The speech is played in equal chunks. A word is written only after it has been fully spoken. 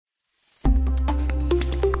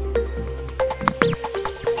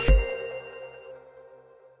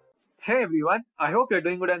Hey everyone, I hope you're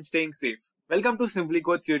doing good and staying safe. Welcome to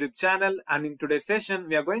SimpliCode's YouTube channel, and in today's session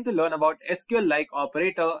we are going to learn about SQL-like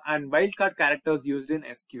operator and wildcard characters used in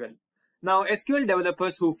SQL. Now, SQL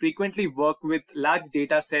developers who frequently work with large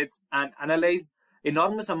data sets and analyze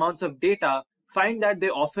enormous amounts of data find that they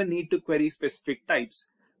often need to query specific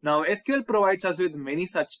types. Now, SQL provides us with many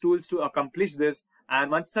such tools to accomplish this, and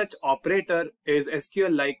one such operator is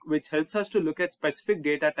SQL-like, which helps us to look at specific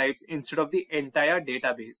data types instead of the entire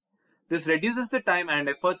database. This reduces the time and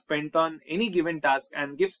effort spent on any given task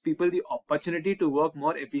and gives people the opportunity to work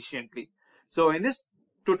more efficiently. So in this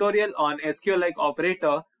tutorial on SQL-like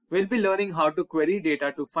operator, we'll be learning how to query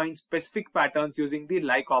data to find specific patterns using the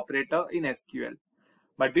like operator in SQL.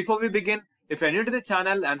 But before we begin, if you're new to the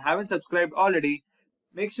channel and haven't subscribed already,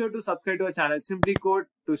 make sure to subscribe to our channel SimpliCode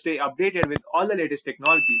to stay updated with all the latest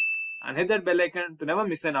technologies, and hit that bell icon to never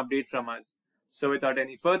miss an update from us. So without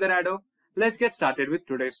any further ado, let's get started with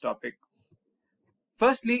today's topic.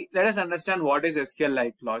 Firstly, let us understand what is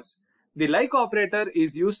SQL-like clause. The like operator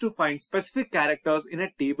is used to find specific characters in a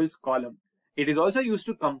table's column. It is also used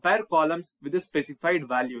to compare columns with the specified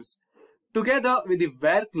values. Together with the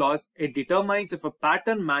where clause, it determines if a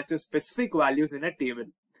pattern matches specific values in a table.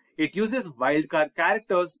 It uses wildcard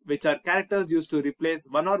characters, which are characters used to replace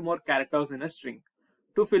one or more characters in a string.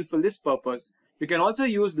 To fulfill this purpose, you can also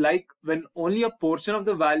use like when only a portion of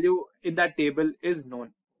the value in that table is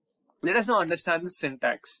known. Let us now understand the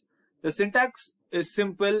syntax. The syntax is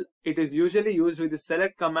simple. It is usually used with the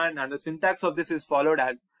select command, and the syntax of this is followed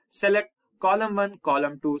as select column 1,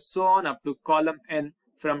 column 2, so on up to column n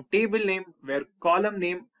from table name, where column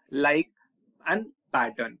name, like, and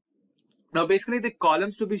pattern. Now basically the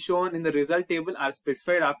columns to be shown in the result table are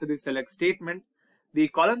specified after the select statement. The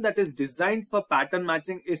column that is designed for pattern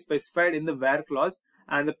matching is specified in the where clause,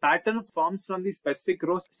 and the pattern forms from the specific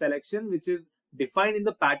row selection, which is defined in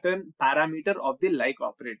the pattern parameter of the like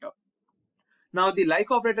operator. Now the like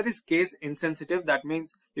operator is case insensitive. That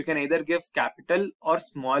means you can either give capital or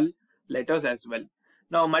small letters as well.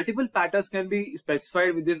 Now multiple patterns can be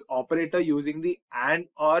specified with this operator using the and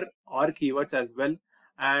or keywords as well.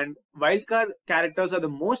 And wildcard characters are the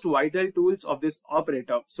most vital tools of this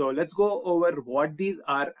operator. So let's go over what these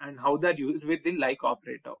are and how they're used with the like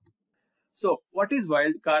operator. So what is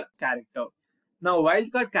wildcard character? Now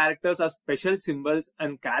wildcard characters are special symbols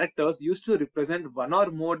and characters used to represent one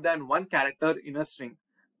or more than one character in a string.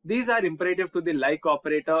 These are imperative to the like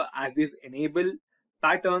operator as these enable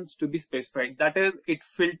patterns to be specified. That is, it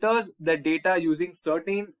filters the data using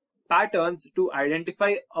certain patterns to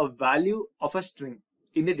identify a value of a string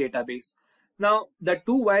in the database. Now the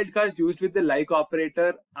two wildcards used with the like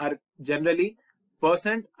operator are generally %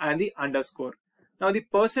 and the underscore. Now the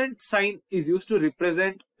 % sign is used to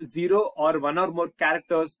represent 0 or one or more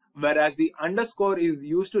characters, whereas the underscore is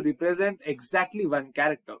used to represent exactly one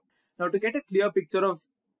character. Now to get a clear picture of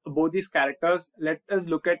both these characters, let us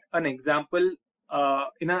look at an example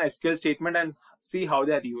in an SQL statement and see how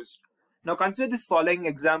they are used. Now consider this following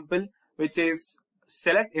example, which is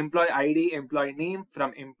select employee ID, employee name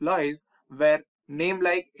from employees, where name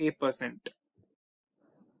like a%.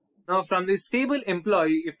 Now from this table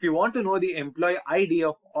employee, if you want to know the employee ID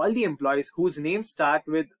of all the employees whose names start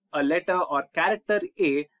with a letter or character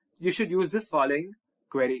A, you should use this following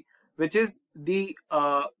query, which is the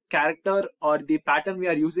character or the pattern we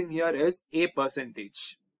are using here is a%.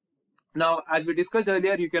 Now, as we discussed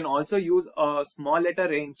earlier, you can also use a small letter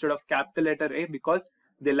a instead of capital letter A because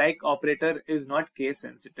the like operator is not case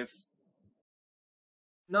sensitive.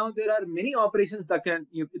 Now, there are many operations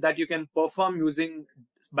that you can perform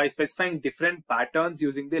by specifying different patterns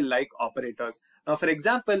using the like operators. Now, for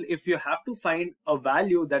example, if you have to find a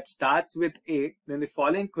value that starts with A, then the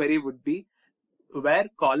following query would be where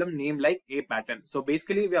column name like a pattern. So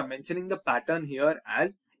basically, we are mentioning the pattern here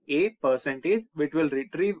as a%, which will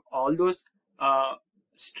retrieve all those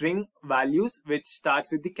string values which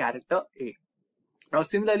starts with the character A. Now,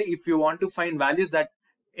 similarly, if you want to find values that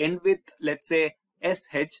end with, let's say,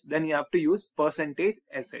 sh, then you have to use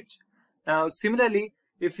 %sh. Now, similarly,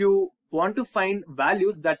 if you want to find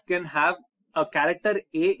values that can have a character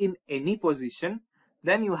A in any position,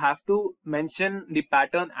 then you have to mention the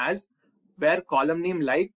pattern as where column name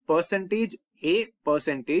like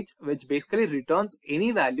 %a%, which basically returns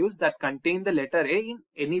any values that contain the letter A in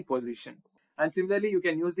any position. And similarly, you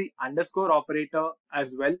can use the underscore operator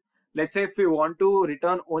as well. Let's say if you want to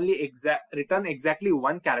return only return exactly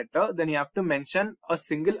one character, then you have to mention a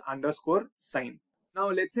single underscore sign. Now,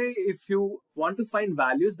 let's say if you want to find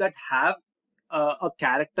values that have a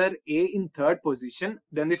character A in third position,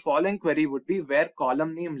 then the following query would be where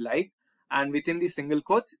column name like and within the single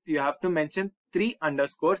quotes you have to mention 3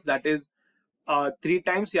 underscores, that is 3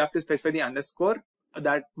 times you have to specify the underscore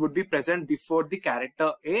that would be present before the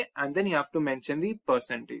character A, and then you have to mention the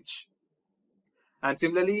percentage. And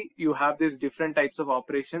similarly, you have these different types of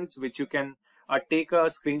operations which you can take a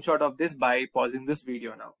screenshot of this by pausing this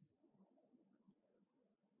video now.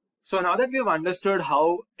 So now that we've understood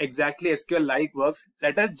how exactly SQL-like works,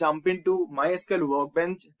 let us jump into MySQL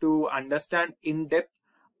Workbench to understand in depth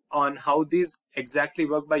on how these exactly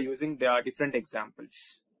work by using their different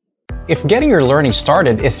examples. If getting your learning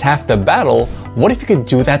started is half the battle, what if you could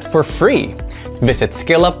do that for free? Visit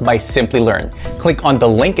SkillUp by Simplilearn. Click on the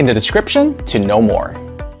link in the description to know more.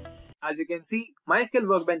 As you can see, MySQL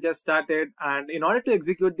Workbench has started, and in order to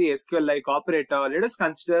execute the SQL-like operator, let us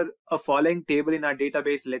consider a following table in our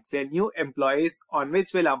database, let's say new employees, on which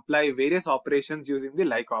we'll apply various operations using the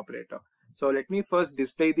like operator. So let me first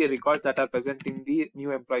display the records that are present in the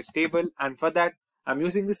new employees table, and for that I'm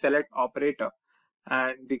using the select operator,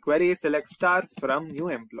 and the query is select star from new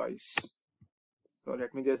employees. So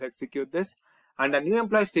let me just execute this, and the new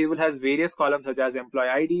employees table has various columns such as employee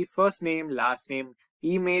ID, first name, last name,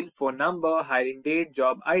 email, phone number, hiring date,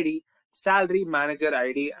 job ID, salary, manager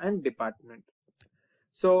ID, and department.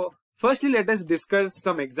 So firstly, let us discuss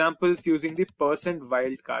some examples using the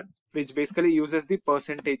 %wildcard, which basically uses the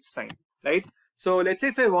percentage sign, right? So let's say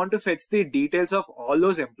if I want to fetch the details of all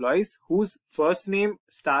those employees whose first name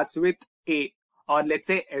starts with A, or let's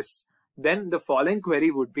say S, then the following query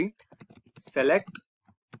would be select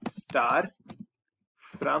star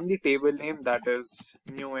from the table name, that is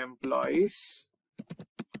new employees,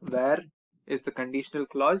 where is the conditional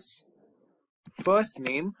clause, first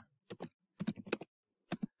name,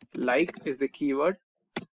 like is the keyword,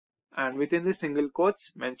 and within the single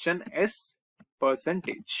quotes mention S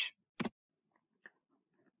percentage.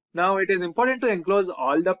 Now it is important to enclose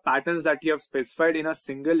all the patterns that you have specified in a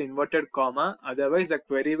single inverted comma, otherwise the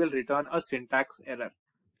query will return a syntax error.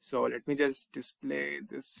 So let me just display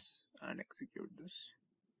this and execute this.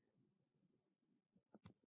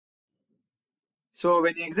 So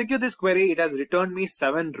when you execute this query, it has returned me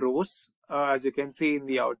 7 rows, as you can see in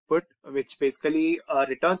the output, which basically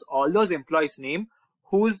returns all those employees' name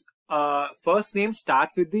whose first name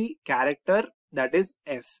starts with the character that is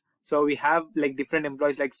S. So we have like different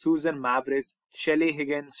employees like Susan Mavris, Shelly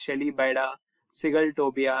Higgins, Shelly Bida, Sigal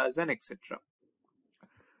Tobias, and etc.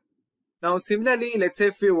 Now similarly, let's say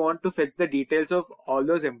if we want to fetch the details of all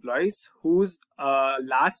those employees whose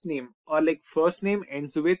last name or like first name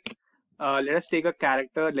ends with let us take a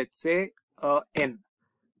character, let's say N.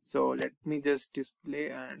 So let me just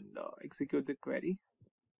display and execute the query.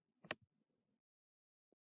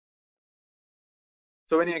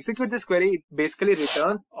 So when you execute this query, it basically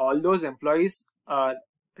returns all those employees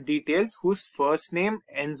details whose first name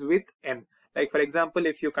ends with N. Like for example,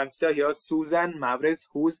 if you consider here Susan Mavris,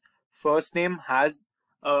 whose first name has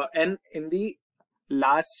N in the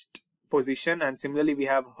last position, and similarly we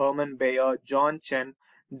have Herman Bayer, John Chen,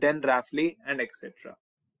 Den Rafley, and etc.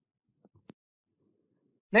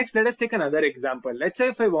 Next, let us take another example. Let's say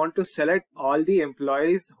if I want to select all the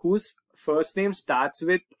employees whose first name starts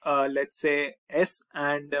with let's say S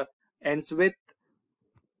and ends with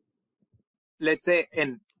let's say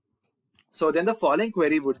N. So then the following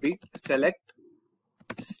query would be select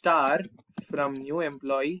star from new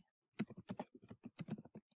employee,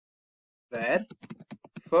 where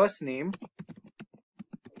first name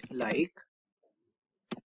like,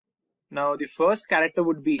 now the first character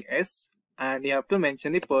would be S, and you have to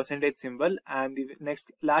mention the percentage symbol, and the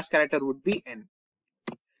last character would be N.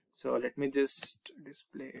 So let me just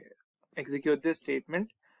execute this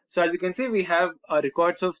statement. So as you can see, we have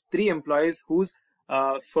records of 3 employees whose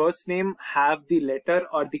first name have the letter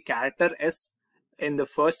or the character S in the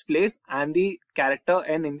first place and the character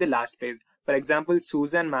N in the last place. For example,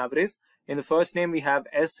 Susan Mavris, in the first name we have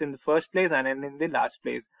S in the first place and N in the last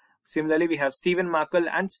place. Similarly, we have Stephen Markle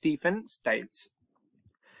and Stephen Stiles.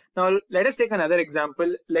 Now let us take another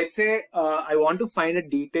example. Let's say I want to find the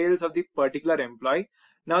details of the particular employee.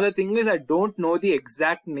 Now the thing is, I don't know the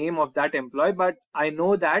exact name of that employee, but I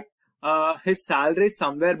know that his salary is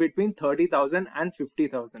somewhere between 30,000 and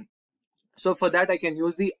 50,000. So for that I can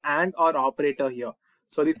use the AND or operator here.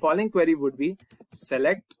 So the following query would be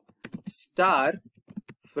select star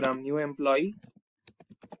from new employee,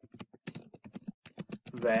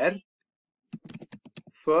 where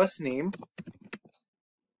first name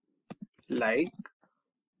like,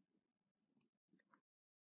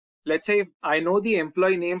 let's say if I know the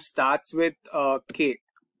employee name starts with K,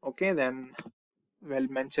 okay, then we'll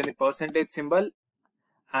mention the percentage symbol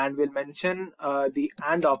and we'll mention the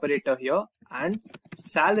AND operator here, and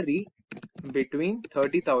salary between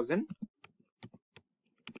 30,000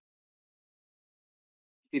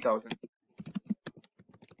 50,000.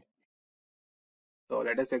 So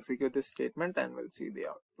let us execute this statement and we'll see the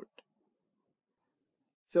output.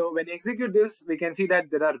 So when you execute this, we can see that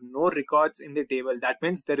there are no records in the table. That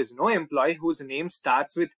means there is no employee whose name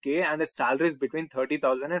starts with K and his salary is between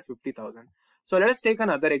 30,000 and 50,000. So let us take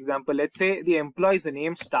another example. Let's say the employee's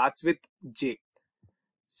name starts with J.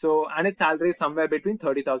 So, and his salary is somewhere between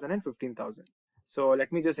 30,000 and 15,000. So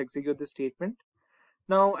let me just execute this statement.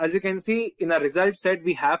 Now, as you can see in our result set,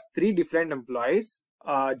 we have three different employees,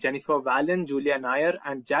 Jennifer Valen, Julia Nair,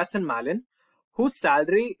 and Jason Malin, whose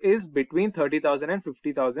salary is between 30,000 and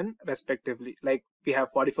 50,000 respectively. Like we have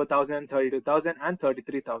 44,000, 32,000, and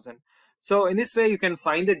 33,000. So in this way, you can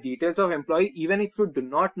find the details of employee even if you do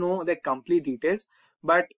not know the complete details.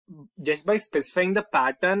 But just by specifying the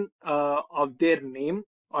pattern of their name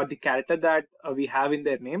or the character that we have in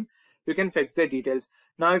their name, you can fetch the details.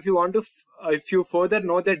 Now, if you want to, if you further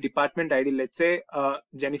know their department ID, let's say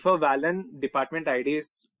Jennifer Valen department ID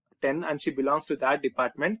is 10 and she belongs to that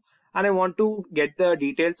department, and I want to get the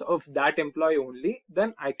details of that employee only,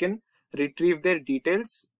 then I can retrieve their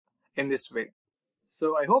details in this way.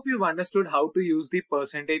 So I hope you've understood how to use the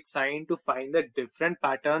percentage sign to find the different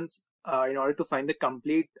patterns in order to find the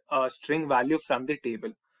complete string value from the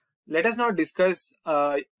table. Let us now discuss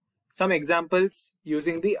some examples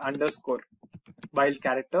using the underscore while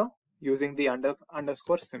character using the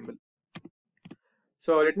underscore symbol.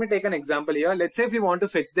 So let me take an example here. Let's say if we want to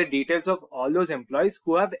fetch the details of all those employees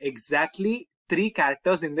who have exactly 3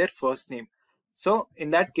 characters in their first name. So in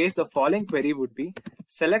that case, the following query would be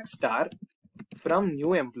select star from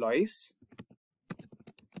new employees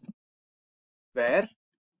where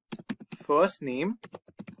first name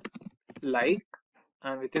like,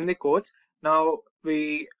 and within the quotes. Now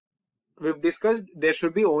we've discussed there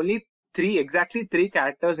should be only exactly three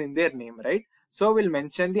characters in their name, right? So we'll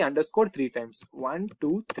mention the underscore 3 times. 1,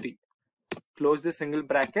 2, 3. Close the single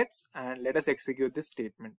brackets and let us execute this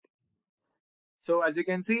statement. So as you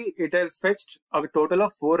can see, it has fetched a total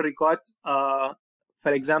of 4 records. For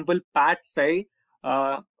example, Pat Fay,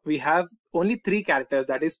 we have only 3 characters,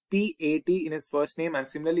 that is P-A-T in his first name, and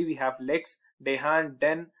similarly we have Lex, Dehan,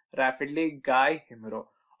 Den, Rafidley, Guy, Himro.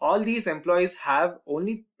 All these employees have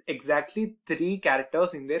only exactly 3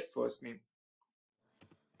 characters in their first name.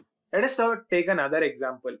 Let us now take another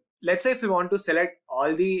example. Let's say if we want to select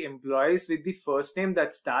all the employees with the first name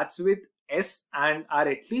that starts with S and are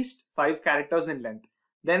at least 5 characters in length,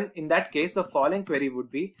 then in that case the following query would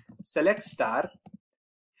be select star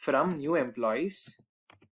from new employees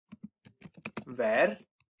where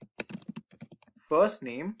first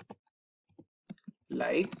name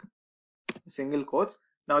like single quotes.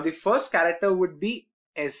 Now the first character would be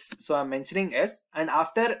S, so I'm mentioning S, and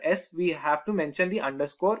after S we have to mention the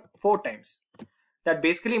underscore 4 times. That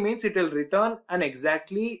basically means it will return an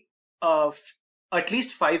exactly at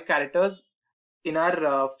least 5 characters in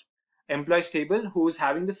our employees table who's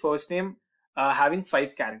having the first name having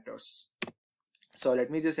 5 characters. So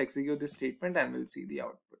let me just execute this statement and we'll see the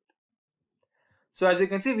output. So as you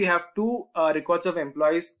can see, we have 2 records of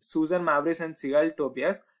employees, Susan Mavris and Sigal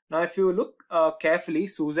Tobias. Now if you look carefully,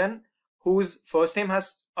 Susan, whose first name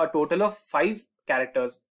has a total of 5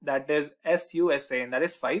 characters, that is S-U-S-A, and that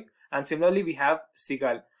is 5. And similarly, we have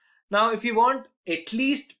Sigal. Now, if you want at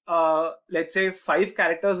least, let's say 5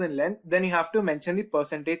 characters in length, then you have to mention the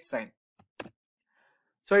percentage sign.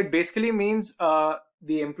 So it basically means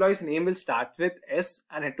the employee's name will start with S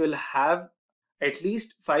and it will have at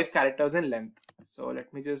least 5 characters in length. So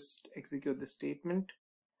let me just execute this statement.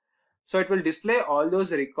 So it will display all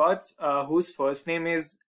those records whose first name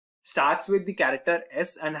starts with the character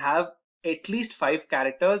S and have at least 5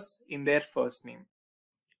 characters in their first name.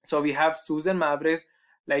 So we have Susan Mavris,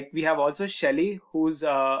 like we have also Shelly, who's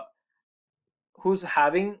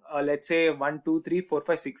having let's say 1, 2, 3, 4,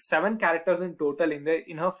 5, 6, 7 characters in total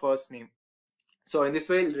in her first name. So in this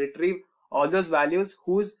way, it'll retrieve all those values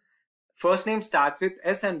whose first name starts with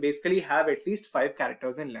S and basically have at least 5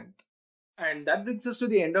 characters in length. And that brings us to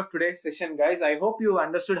the end of today's session, guys. I hope you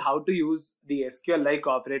understood how to use the SQL-like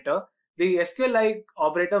operator. The SQL-like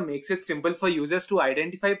operator makes it simple for users to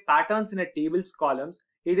identify patterns in a table's columns.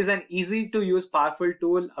 It is an easy to use powerful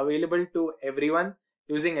tool available to everyone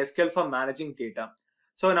using SQL for managing data.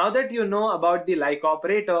 So now that you know about the like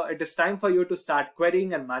operator, it is time for you to start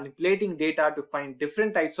querying and manipulating data to find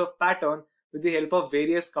different types of pattern with the help of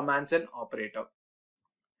various commands and operator.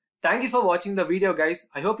 Thank you for watching the video, guys.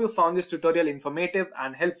 I hope you found this tutorial informative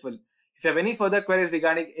and helpful. If you have any further queries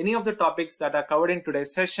regarding any of the topics that are covered in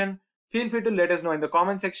today's session, feel free to let us know in the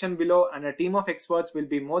comment section below and a team of experts will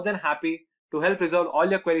be more than happy to help resolve all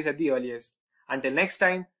your queries at the earliest. Until next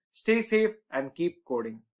time, stay safe and keep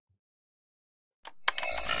coding.